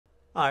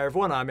Hi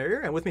everyone, I'm Airier,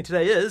 and with me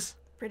today is...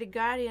 Pretty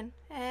Guardian.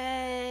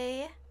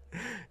 Hey.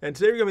 And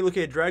today we're going to be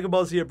looking at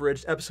DragonBall Z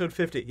Abridged, episode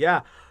 50.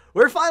 Yeah,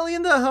 we're finally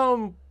in the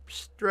home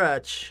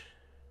stretch.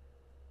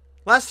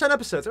 Last 10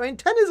 episodes. I mean,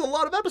 10 is a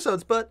lot of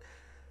episodes, but...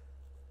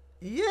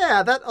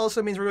 yeah, that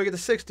also means we're going to get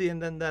to 60,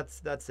 and then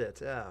that's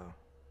it. Oh.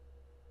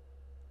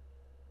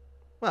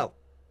 Well,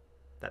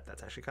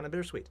 that's actually kind of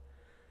bittersweet.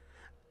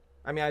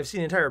 I mean, I've seen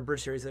an entire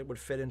Abridged series that would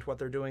fit into what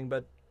they're doing,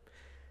 but...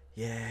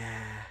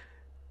 yeah...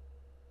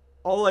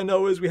 all I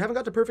know is we haven't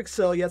got to Perfect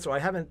Cell yet, so I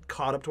haven't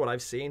caught up to what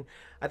I've seen.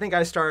 I think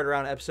I started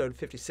around episode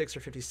 56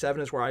 or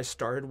 57 is where I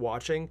started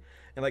watching,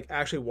 and like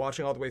actually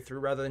watching all the way through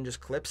rather than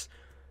just clips.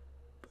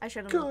 I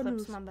showed them the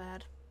clips, my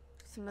bad.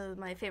 Some of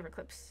my favorite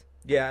clips.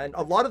 Yeah, and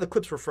a lot of the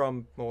clips were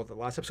from, well, the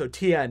last episode,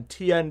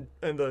 TN,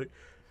 and the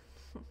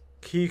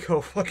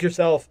Kiko, fuck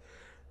yourself.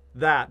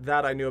 That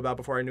I knew about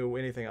before I knew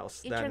anything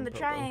else. You turn the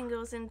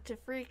triangles into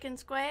freaking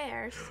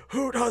squares.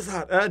 Who does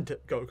that? And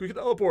Goku can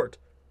teleport.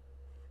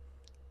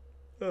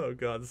 Oh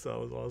god, this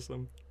was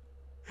awesome.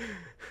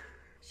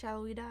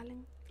 Shall we,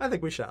 darling? I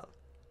think we shall.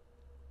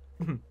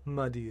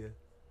 My dear.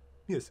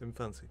 Yes, I'm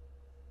fancy.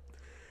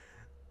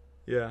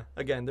 Yeah,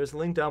 again, there's a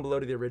link down below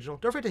to the original.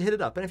 Don't forget to hit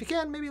it up. And if you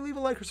can, maybe leave a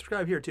like or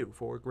subscribe here too,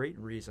 for great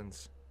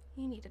reasons.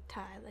 You need a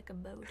tie like a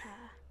bow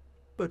tie.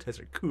 Bow ties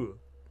are cool.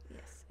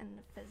 Yes, and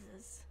the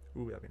fizzes.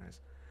 Ooh, that'd be nice.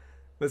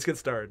 Let's get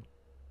started.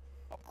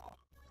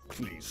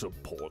 Please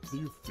support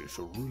the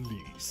official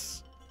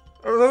release.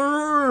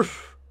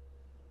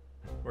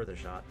 Worth a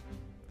shot.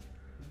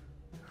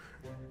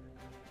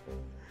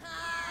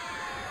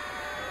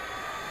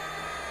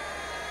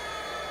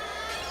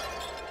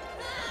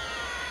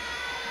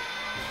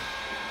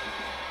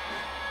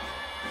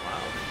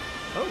 Wow.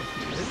 Oh,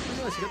 I didn't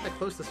realize you got that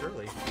close this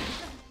early.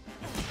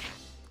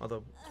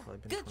 Although, it's probably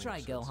been Good 20 try,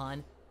 episodes.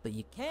 Gohan, but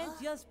you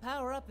can't just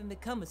power up and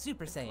become a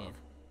Super Saiyan.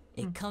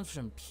 It comes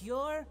from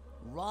pure,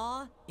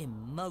 raw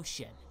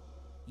emotion.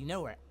 You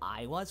know where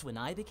I was when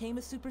I became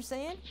a Super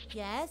Saiyan?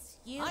 Yes,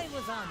 you. I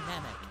was on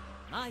Namek,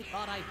 and I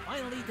thought I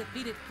finally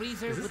defeated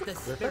Freezer Is this with the the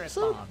Cliff Spirit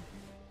episode? Bomb.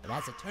 But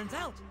as it turns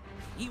out,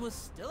 he was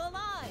still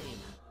alive.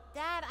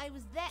 Dad, I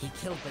was there. He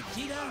killed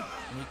Vegeta,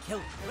 and he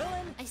killed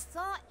Krillin, I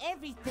saw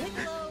everything.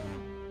 Piccolo,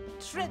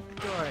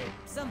 tripped or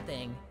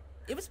something.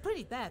 It was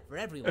pretty bad for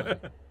everyone.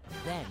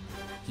 Then,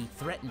 he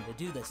threatened to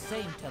do the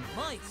same to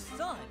my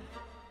son.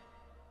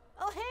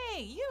 Oh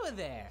hey, you were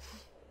there.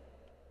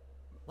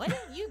 Why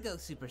didn't you go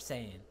Super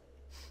Saiyan?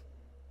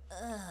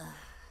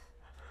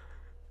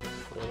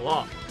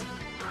 Locked.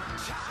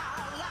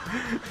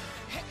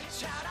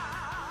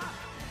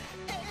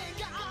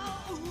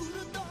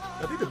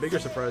 I think the bigger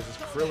surprise is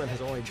Krillin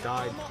has only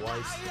died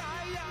twice.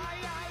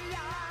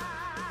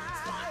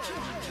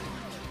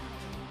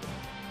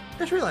 I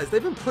just realized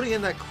they've been putting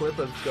in that clip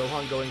of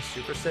Gohan going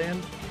Super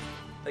Saiyan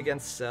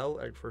against Cell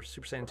for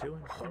Super Saiyan 2.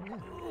 Oh,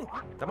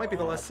 yeah. That might be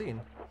the last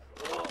scene.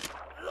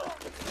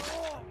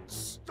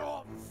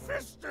 Stop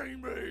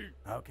fisting me!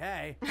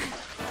 Okay.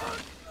 Not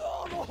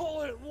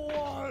all at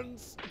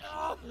once!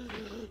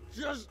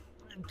 Just,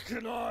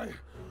 can I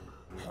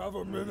have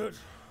a minute?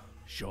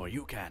 Sure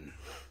you can.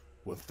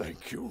 Well,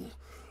 thank you.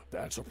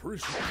 That's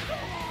appreciated.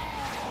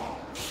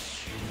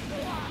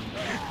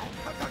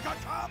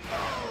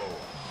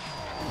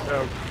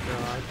 Oh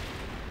god.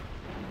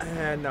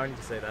 And now I need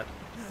to say that.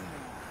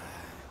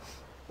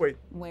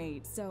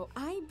 Wait. So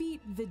I beat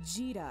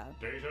Vegeta,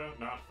 Data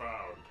not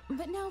found.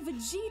 but now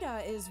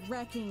Vegeta is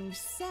wrecking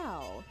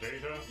Cell.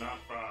 Data not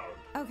found.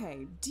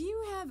 Okay, do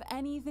you have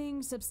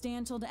anything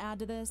substantial to add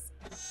to this?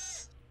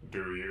 Do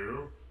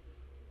you?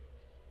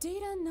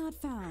 Data not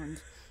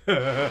found.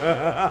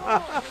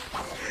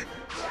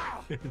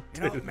 You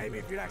know, maybe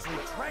if you'd actually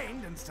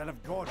trained instead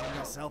of gorging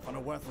yourself on a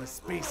worthless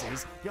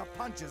species, your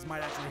punches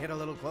might actually hit a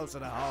little closer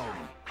to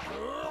home.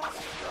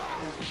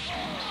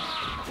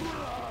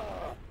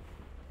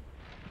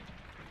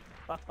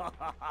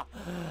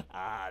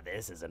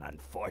 This is an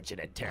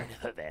unfortunate turn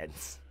of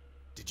events.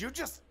 Did you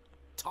just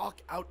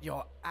talk out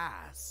your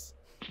ass?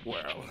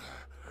 Well,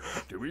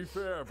 to be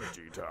fair,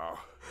 Vegeta,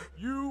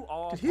 you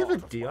are Did he have a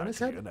part of D on my his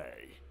head?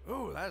 DNA.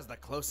 Ooh, that is the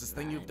closest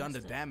thing you've done to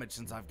damage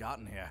since I've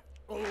gotten here.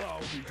 Allow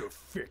me to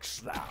fix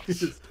that. He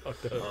just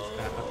talked out of his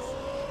ass.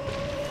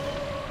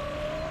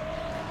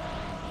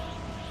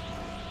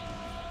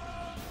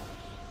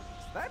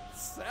 Is that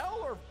Cell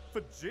or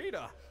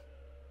Vegeta?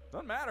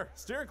 Doesn't matter.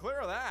 Steering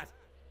clear of that.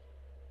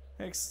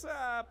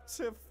 Except,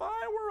 if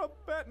I were a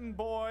betting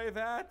boy,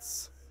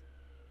 that's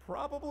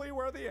probably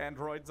where the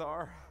androids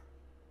are.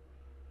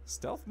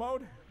 Stealth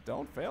mode,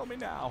 don't fail me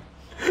now.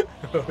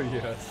 Oh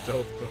yeah,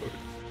 stealth mode.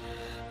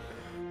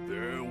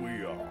 There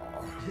we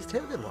are. His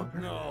tail get longer?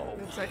 No.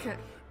 Looks like it.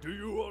 Do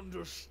you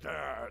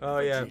understand, Oh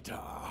yeah,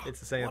 Vegeta?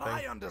 it's the same What thing.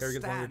 I Hair gets longer,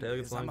 understand tail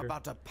gets is I'm longer.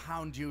 about to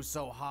pound you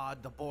so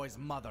hard the boy's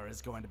mother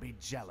is going to be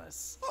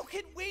jealous. Oh,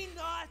 can we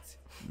not?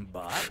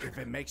 But if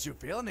it makes you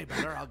feel any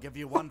better, I'll give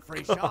you one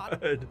free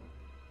shot. God.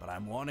 But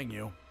I'm warning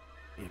you,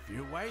 if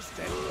you waste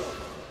it...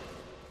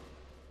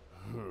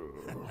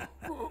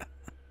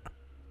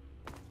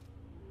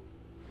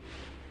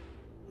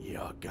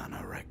 You're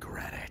gonna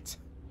regret it.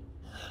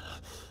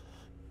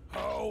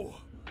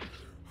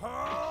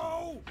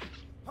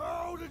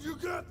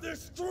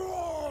 this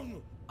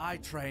strong! I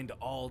trained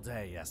all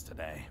day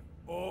yesterday.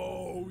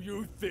 Oh,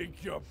 you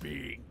think you're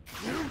being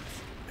cute?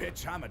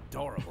 Bitch, I'm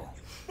adorable.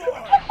 Then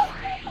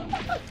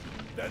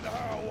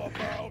how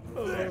about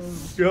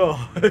this?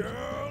 God.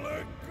 Girl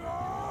and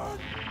God?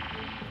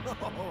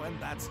 Oh, and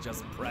that's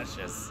just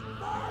precious.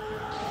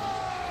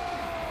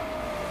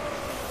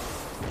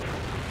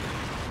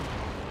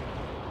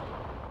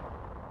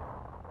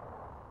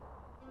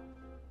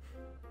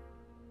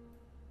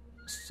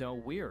 So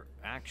we're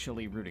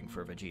actually rooting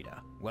for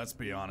Vegeta. Let's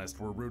be honest,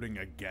 we're rooting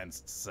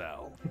against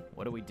Cell.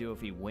 What do we do if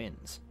he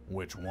wins?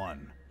 Which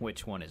one?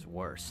 Which one is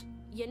worse?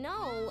 You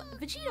know,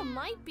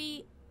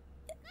 Vegeta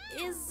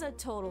is a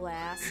total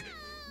ass,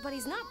 but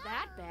he's not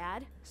that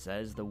bad.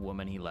 Says the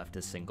woman he left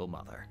a single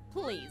mother.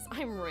 Please,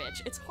 I'm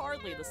rich. It's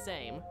hardly the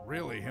same.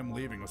 Really, him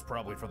leaving was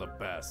probably for the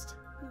best.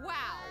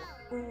 Wow.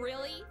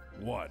 Really?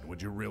 What,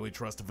 would you really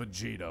trust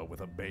Vegeta with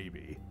a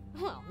baby?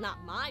 Well,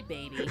 not my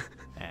baby.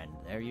 And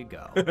there you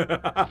go.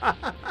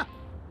 I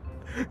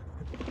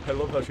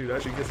love how she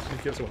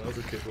gives someone else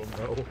a kid will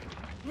know.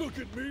 Look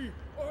at me!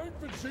 I'm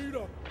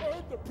Vegeta!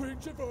 I'm the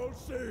Prince of all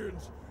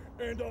Saiyans!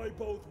 And I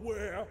both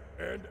wear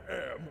and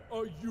am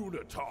a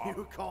unitard!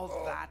 You call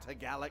that a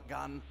Gallic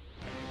gun?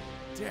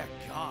 Dear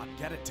God,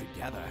 get it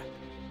together.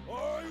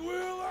 I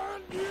will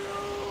end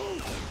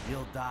you!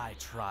 You'll die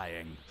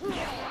trying.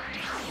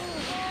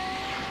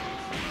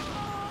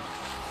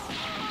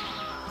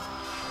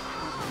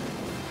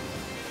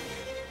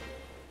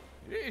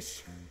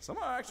 Yeesh.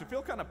 Somehow I actually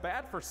feel kind of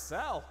bad for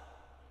Cell.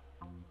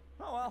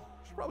 Oh well,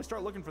 should probably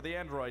start looking for the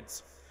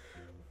androids.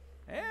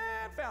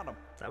 And found them.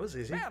 That was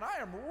easy. Man, I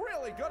am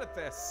really good at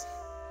this.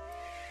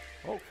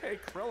 Okay,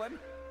 Krillin.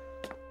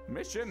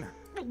 Mission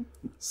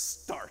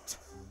start.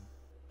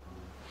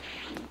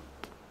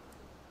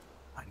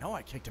 I know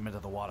I kicked him into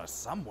the water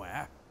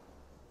somewhere.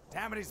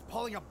 Damn it, he's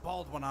pulling a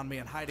bald one on me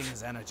and hiding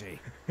his energy.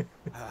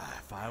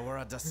 If I were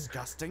a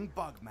disgusting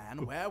bug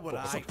man, where would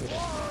I...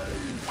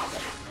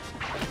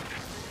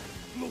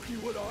 Looky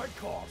what I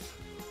caught.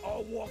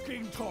 A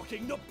walking,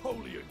 talking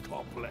Napoleon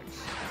complex.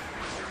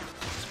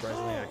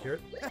 Surprisingly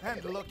accurate.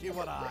 And looky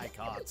what I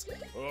caught.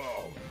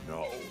 Oh,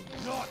 no,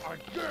 not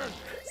again!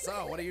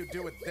 So, what do you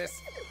do with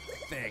this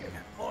thing?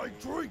 I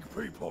drink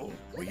people.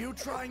 Were you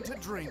trying to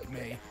drink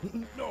me?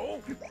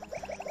 No.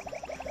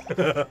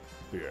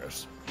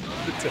 Yes.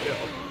 The tail.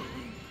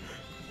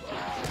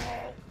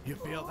 You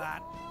feel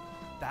that?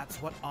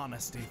 That's what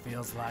honesty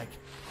feels like.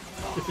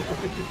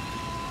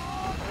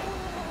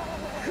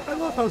 I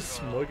love how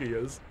smug he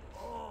is.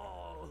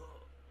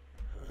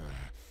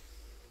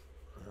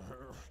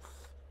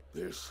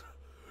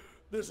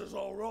 This is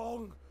all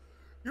wrong.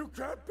 You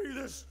can't be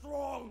this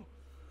strong.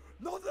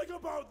 Nothing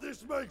about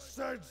this makes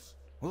sense.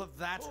 Well, if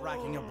that's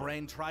racking your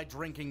brain, try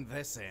drinking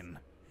this in.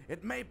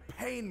 It may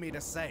pain me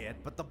to say it,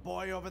 but the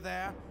boy over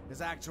there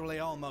is actually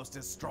almost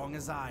as strong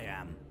as I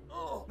am.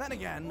 Then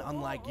again,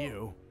 unlike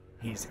you,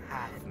 he's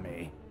half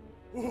me.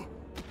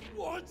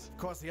 What? Of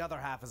course, the other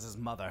half is his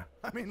mother.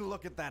 I mean,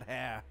 look at that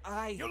hair.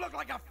 You look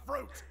like a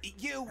fruit.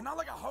 You. Not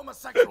like a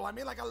homosexual. I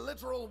mean like a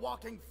literal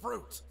walking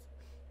fruit.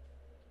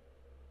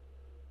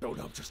 Showed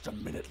up just a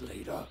minute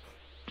later.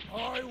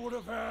 I would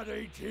have had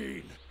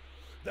 18.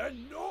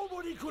 Then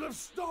nobody could have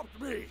stopped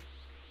me.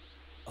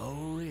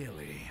 Oh,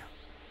 really?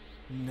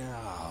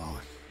 No.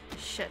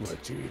 Shit.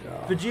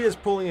 Vegeta's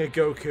pulling a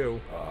Goku.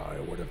 I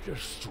would have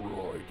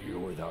destroyed you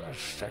without a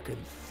second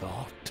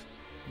thought.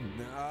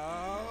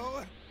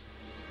 No.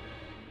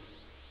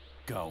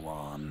 Go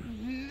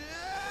on.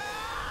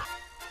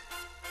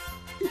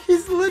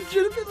 He's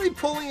legitimately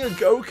pulling a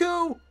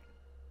Goku?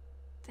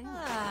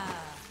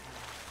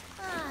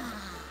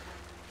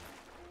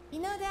 You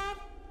know, Dad,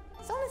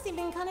 it's honestly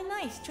been kind of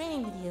nice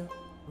training with you.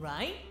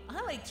 Right?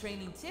 I like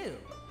training too.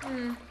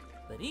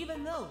 But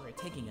even though we're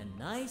taking a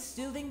nice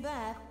soothing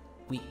bath,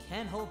 we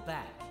can't hold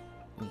back.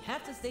 We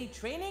have to stay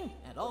training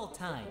at all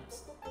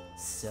times.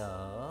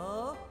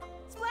 So...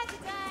 Splash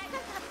attack!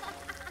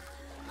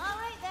 All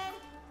right then,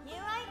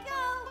 here I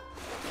go!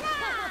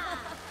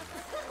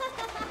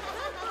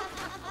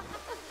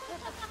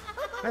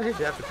 I'd hate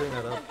to have to clean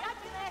that up. Dad,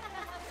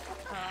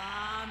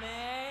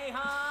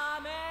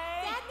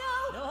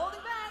 no! No holding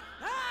back!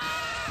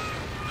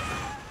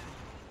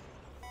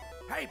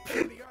 Hey,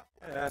 Pewdie!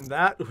 And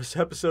that was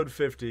episode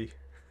 50.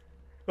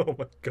 Oh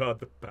my god,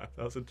 the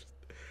bathhouse.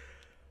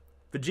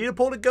 Vegeta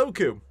pulled a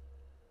Goku.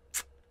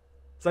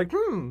 It's like,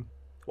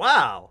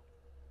 wow.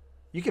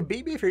 You can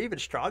beat me if you're even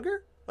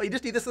stronger? Oh, you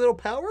just need this little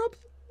power-up?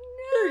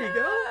 There you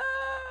go.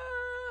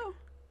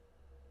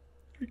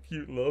 You're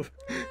cute, love.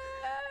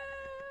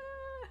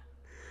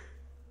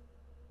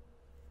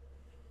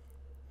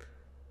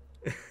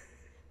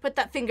 Put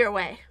that finger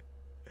away.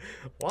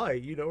 Why?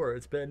 You know where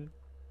it's been.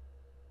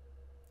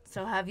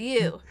 So have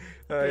you.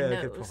 Oh, yeah,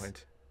 nose. good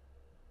point.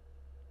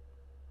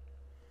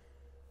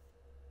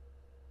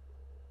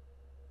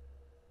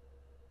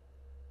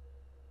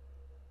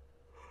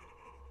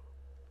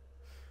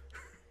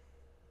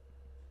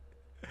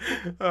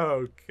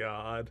 Oh,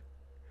 God.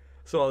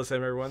 So all the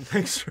same, everyone,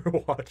 thanks for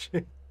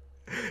watching.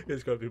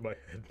 It's going to do my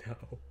head now.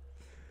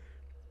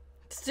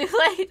 It's too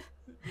late.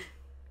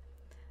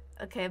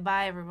 Okay,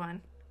 bye everyone.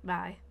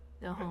 Bye.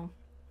 Go home.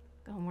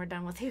 Go home. We're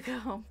done with you. Go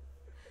home.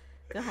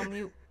 Go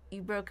home.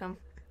 You broke him.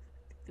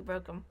 You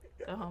broke him.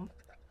 Go home.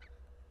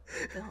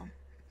 Go home.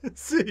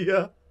 See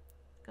ya.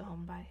 Go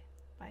home. Bye.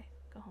 Bye.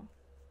 Go home.